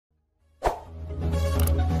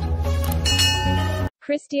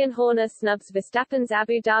Christian Horner snubs Verstappen's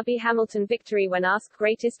Abu Dhabi Hamilton victory when asked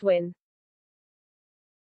greatest win.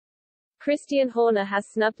 Christian Horner has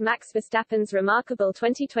snubbed Max Verstappen's remarkable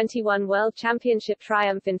 2021 World Championship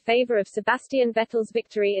triumph in favor of Sebastian Vettel's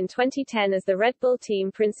victory in 2010 as the Red Bull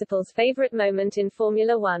team principal's favorite moment in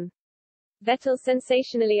Formula One. Vettel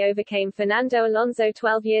sensationally overcame Fernando Alonso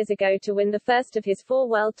 12 years ago to win the first of his 4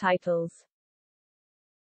 world titles.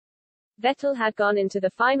 Vettel had gone into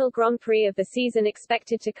the final Grand Prix of the season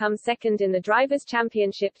expected to come second in the Drivers'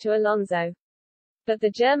 Championship to Alonso. But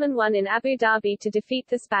the German won in Abu Dhabi to defeat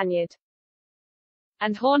the Spaniard.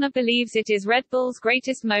 And Horner believes it is Red Bull's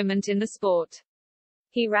greatest moment in the sport.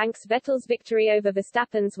 He ranks Vettel's victory over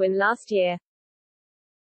Verstappen's win last year.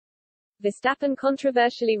 Verstappen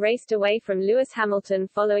controversially raced away from Lewis Hamilton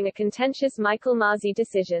following a contentious Michael Masi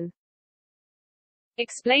decision.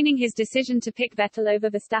 Explaining his decision to pick Vettel over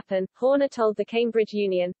Verstappen, Horner told the Cambridge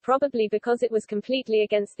Union, probably because it was completely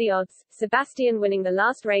against the odds, Sebastian winning the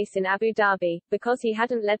last race in Abu Dhabi, because he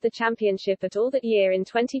hadn't led the championship at all that year in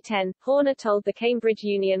 2010, Horner told the Cambridge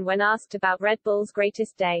Union when asked about Red Bull's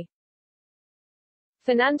greatest day.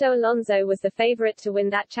 Fernando Alonso was the favorite to win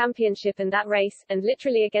that championship and that race, and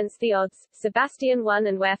literally against the odds, Sebastian won,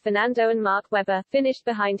 and where Fernando and Mark Webber finished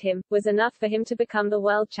behind him, was enough for him to become the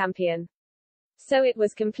world champion. So it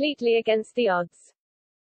was completely against the odds.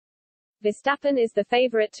 Verstappen is the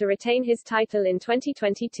favorite to retain his title in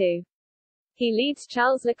 2022. He leads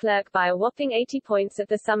Charles Leclerc by a whopping 80 points at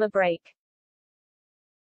the summer break.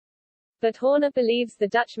 But Horner believes the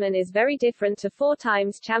Dutchman is very different to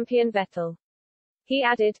 4-time champion Vettel. He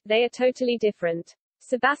added, "They are totally different.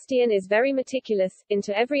 Sebastian is very meticulous,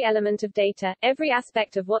 into every element of data, every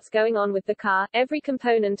aspect of what's going on with the car, every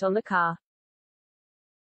component on the car.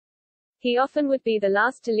 He often would be the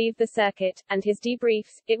last to leave the circuit, and his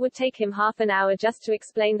debriefs, it would take him half an hour just to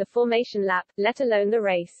explain the formation lap, let alone the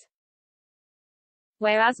race.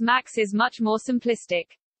 Whereas Max is much more simplistic.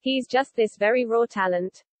 He's just this very raw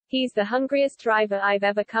talent. He's the hungriest driver I've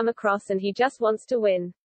ever come across and he just wants to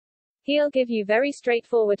win. He'll give you very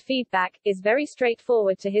straightforward feedback, is very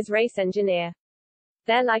straightforward to his race engineer.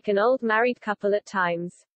 They're like an old married couple at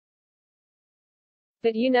times.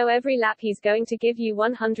 But you know every lap he's going to give you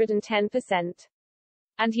 110%.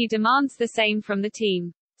 And he demands the same from the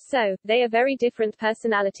team. So, they are very different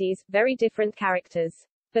personalities, very different characters.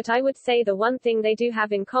 But I would say the one thing they do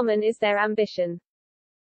have in common is their ambition.